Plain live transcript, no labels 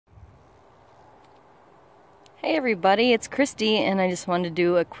Hey everybody, it's Christy, and I just wanted to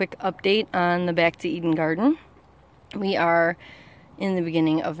do a quick update on the Back to Eden garden. We are in the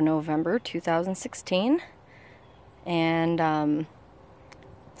beginning of November 2016, and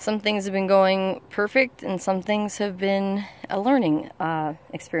some things have been going perfect and some things have been a learning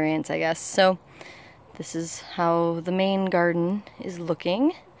experience, I guess. So this is how the main garden is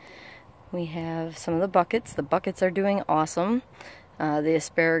looking. We have some of the buckets. The buckets are doing awesome. The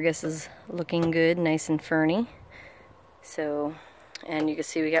asparagus is looking good, nice and ferny. So, and you can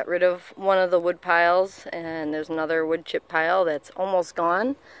see we got rid of one of the wood piles, and there's another wood chip pile that's almost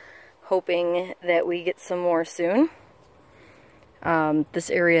gone. Hoping that we get some more soon.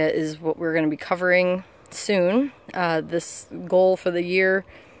 This area is what we're going to be covering soon. This goal for the year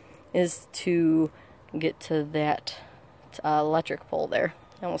is to get to that electric pole there.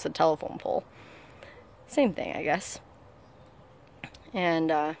 Almost a telephone pole. Same thing, I guess.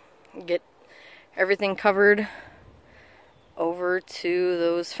 And get everything covered over to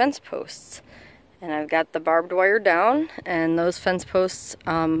those fence posts. And I've got the barbed wire down, and those fence posts,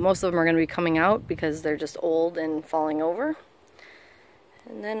 most of them are going to be coming out because they're just old and falling over.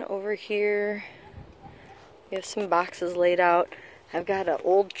 And then over here we have some boxes laid out. I've got an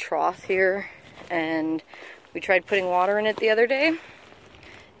old trough here, and we tried putting water in it the other day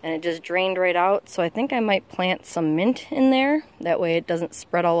and it just drained right out, so I think I might plant some mint in there. That way it doesn't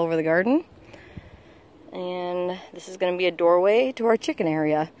spread all over the garden. And this is going to be a doorway to our chicken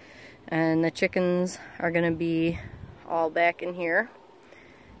area. And the chickens are going to be all back in here,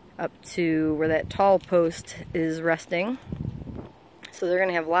 up to where that tall post is resting. So they're going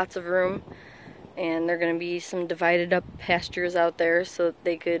to have lots of room, and they're going to be some divided up pastures out there so that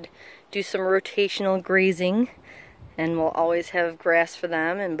they could do some rotational grazing. And we'll always have grass for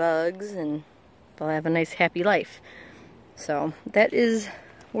them and bugs, and they'll have a nice happy life. So that is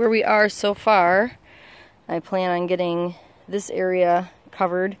where we are so far. I plan on getting this area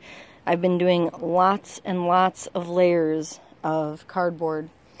covered. I've been doing lots and lots of layers of cardboard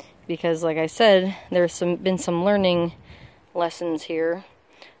because, like I said, there's been some learning lessons here.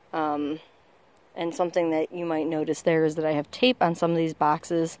 And something that you might notice there is that I have tape on some of these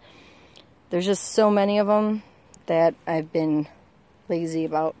boxes. There's just so many of them that I've been lazy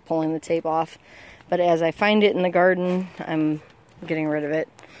about pulling the tape off. But as I find it in the garden, I'm getting rid of it.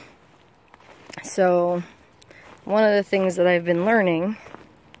 So one of the things that I've been learning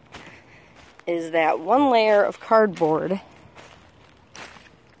is that one layer of cardboard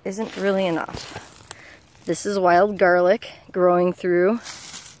isn't really enough. This is wild garlic growing through.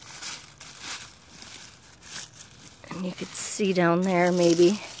 And you could see down there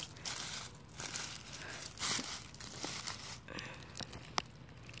maybe.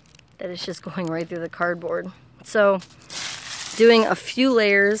 That it's just going right through the cardboard. So doing a few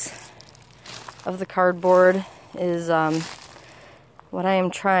layers of the cardboard is what I am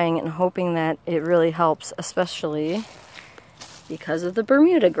trying, and hoping that it really helps, especially because of the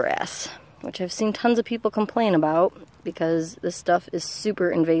Bermuda grass, which I've seen tons of people complain about because this stuff is super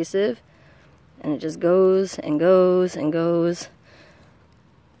invasive and it just goes and goes and goes.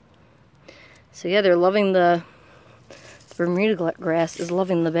 So yeah, they're loving the Bermuda grass is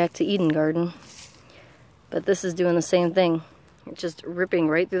loving the Back to Eden garden, but this is doing the same thing. It's just ripping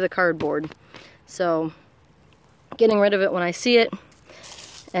right through the cardboard. So getting rid of it when I see it,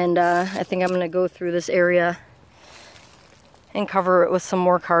 and I think I'm going to go through this area and cover it with some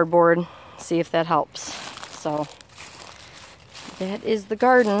more cardboard, see if that helps. So that is the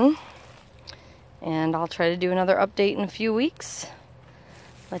garden, and I'll try to do another update in a few weeks,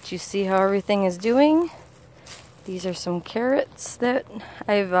 let you see how everything is doing. These are some carrots that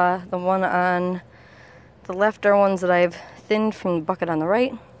I've, the one on the left are ones that I've thinned from the bucket on the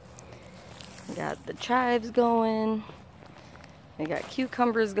right. We got the chives going. We got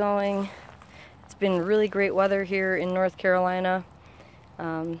cucumbers going. It's been really great weather here in North Carolina.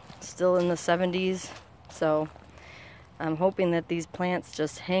 Still in the 70s. So I'm hoping that these plants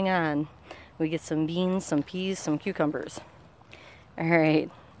just hang on. We get some beans, some peas, some cucumbers.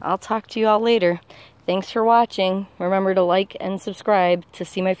 Alright, I'll talk to you all later. Thanks for watching. Remember to like and subscribe to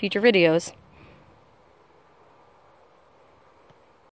see my future videos.